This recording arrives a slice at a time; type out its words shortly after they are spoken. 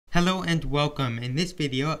Hello and welcome. In this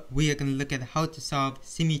video, we are going to look at how to solve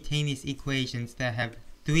simultaneous equations that have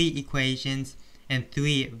 3 equations and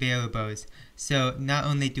 3 variables. So not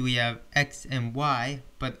only do we have x and y,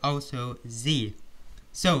 but also z.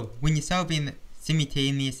 So when you're solving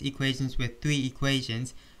simultaneous equations with 3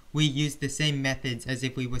 equations, we use the same methods as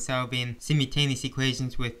if we were solving simultaneous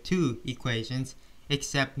equations with 2 equations,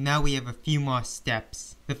 except now we have a few more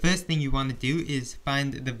steps. The first thing you want to do is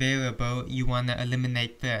find the variable you want to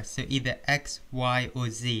eliminate first, so either x, y, or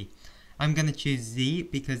z. I'm going to choose z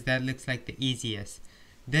because that looks like the easiest.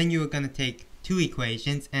 Then you are going to take 2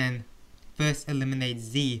 equations and first eliminate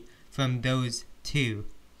z from those 2.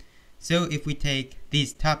 So if we take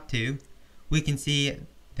these top 2, we can see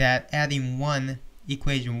that adding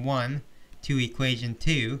equation 1 to equation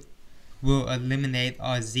 2 will eliminate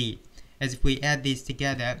our z. As if we add these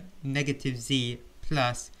together, negative z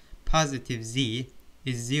plus positive z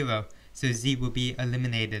is 0, so z will be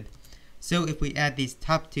eliminated. So if we add these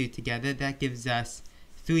top 2 together, that gives us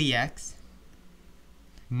 3x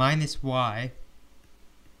minus y,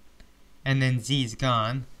 and then z is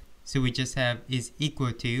gone, so we just have is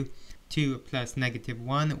equal to 2 plus negative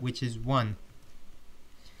 1, which is 1.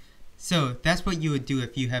 So that's what you would do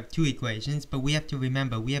if you have 2 equations, but we have to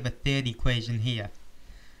remember we have a third equation here.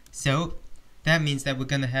 So that means that we're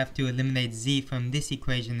going to have to eliminate z from this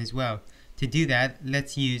equation as well. To do that,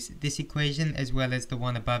 let's use this equation as well as the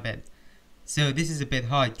one above it. So this is a bit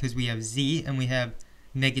hard because we have z and we have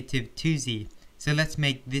negative 2z. So let's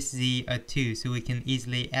make this z a 2 so we can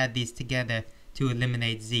easily add these together to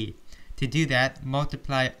eliminate z. To do that,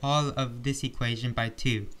 multiply all of this equation by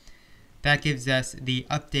 2. That gives us the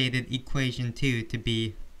updated equation 2 to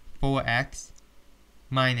be 4x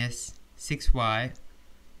minus 6y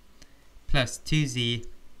plus 2z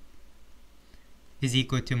is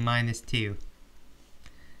equal to minus 2.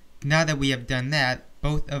 Now that we have done that,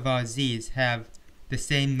 both of our z's have the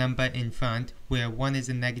same number in front, where one is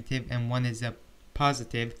a negative and one is a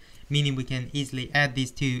positive, meaning we can easily add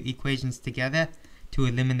these 2 equations together to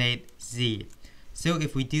eliminate z. So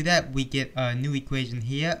if we do that, we get a new equation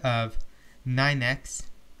here of 9x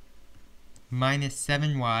minus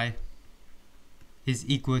 7y is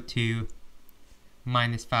equal to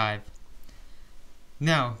minus 5.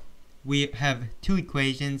 Now, we have 2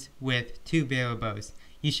 equations with 2 variables.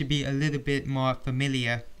 You should be a little bit more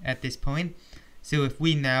familiar at this point. So if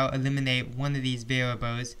we now eliminate one of these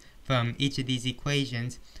variables from each of these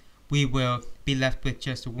equations, we will be left with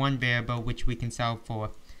just one variable which we can solve for.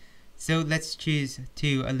 So let's choose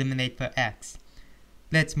to eliminate for x.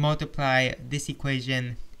 Let's multiply this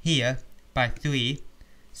equation here by 3,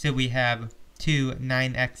 so we have 2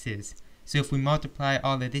 9x's. So if we multiply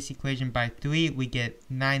all of this equation by 3, we get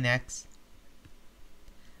 9x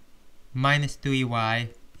minus 3y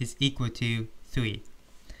is equal to 3.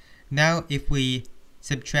 Now if we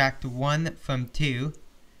subtract 1 from 2,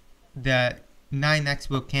 the 9x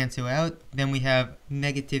will cancel out. Then we have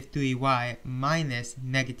negative 3y minus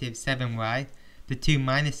negative 7y. The 2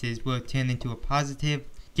 minuses will turn into a positive,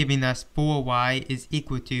 giving us 4y is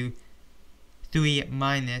equal to 3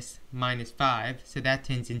 minus 5, so that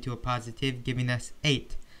turns into a positive, giving us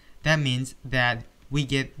 8. That means that we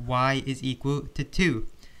get y is equal to 2.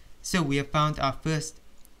 So we have found our first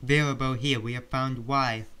variable here. We have found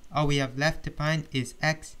y. All we have left to find is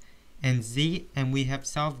x and z, and we have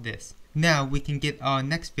solved this. Now we can get our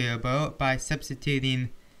next variable by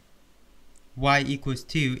substituting y equals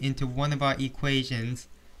 2 into one of our equations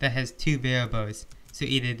that has 2 variables. So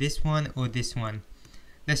either this one or this one.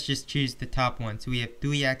 Let's just choose the top one. So we have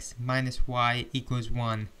 3x minus y equals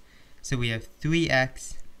 1. So we have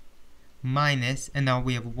 3x minus, and now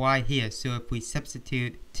we have y here. So if we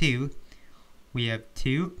substitute 2, we have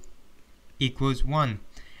 2 equals 1.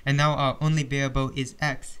 And now our only variable is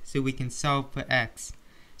x, so we can solve for x.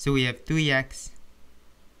 So we have 3x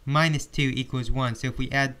minus 2 equals 1. So if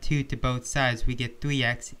we add 2 to both sides, we get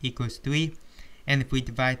 3x equals 3. And if we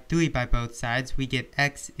divide 3 by both sides, we get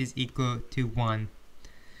x is equal to 1.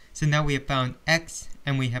 So now we have found x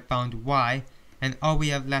and we have found y, and all we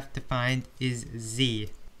have left to find is z.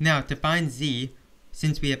 Now to find z,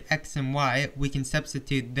 since we have x and y, we can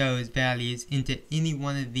substitute those values into any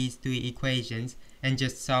one of these 3 equations and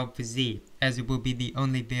just solve for z, as it will be the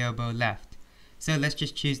only variable left. So let's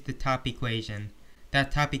just choose the top equation.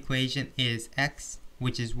 That top equation is x,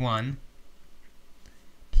 which is 1,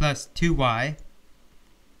 plus 2y,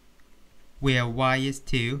 where y is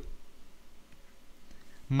 2,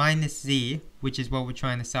 minus z, which is what we're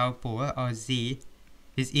trying to solve for, or z,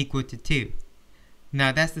 is equal to 2.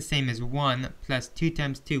 Now that's the same as 1 plus 2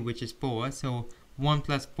 times 2, which is 4, so 1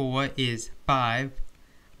 plus 4 is 5,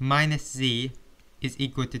 minus z, is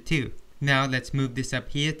equal to 2. Now let's move this up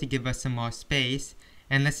here to give us some more space,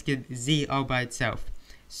 and let's get z all by itself.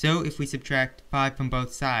 So if we subtract 5 from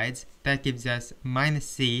both sides, that gives us minus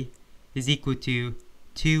z is equal to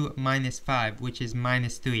 2 minus 5, which is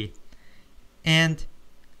minus 3. And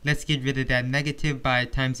let's get rid of that negative by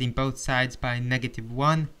timesing both sides by negative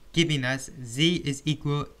 1, giving us z is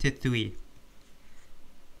equal to 3.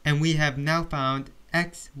 And we have now found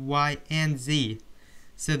x, y, and z.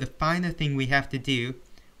 So the final thing we have to do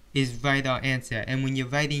is write our answer. And when you're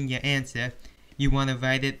writing your answer, you want to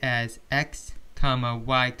write it as x, comma,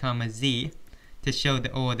 y, comma, z to show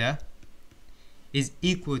the order is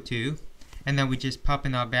equal to, and then we just pop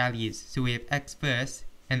in our values. So we have x first,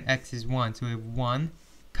 and x is 1. So we have 1,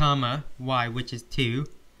 comma, y, which is 2,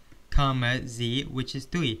 comma, z, which is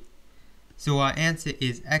 3. So our answer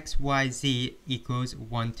is x, y, z equals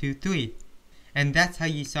 1, 2, 3. And that's how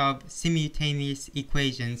you solve simultaneous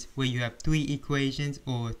equations where you have 3 equations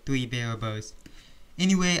or 3 variables.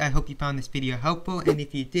 Anyway, I hope you found this video helpful, and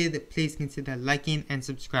if you did, please consider liking and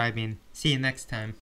subscribing. See you next time.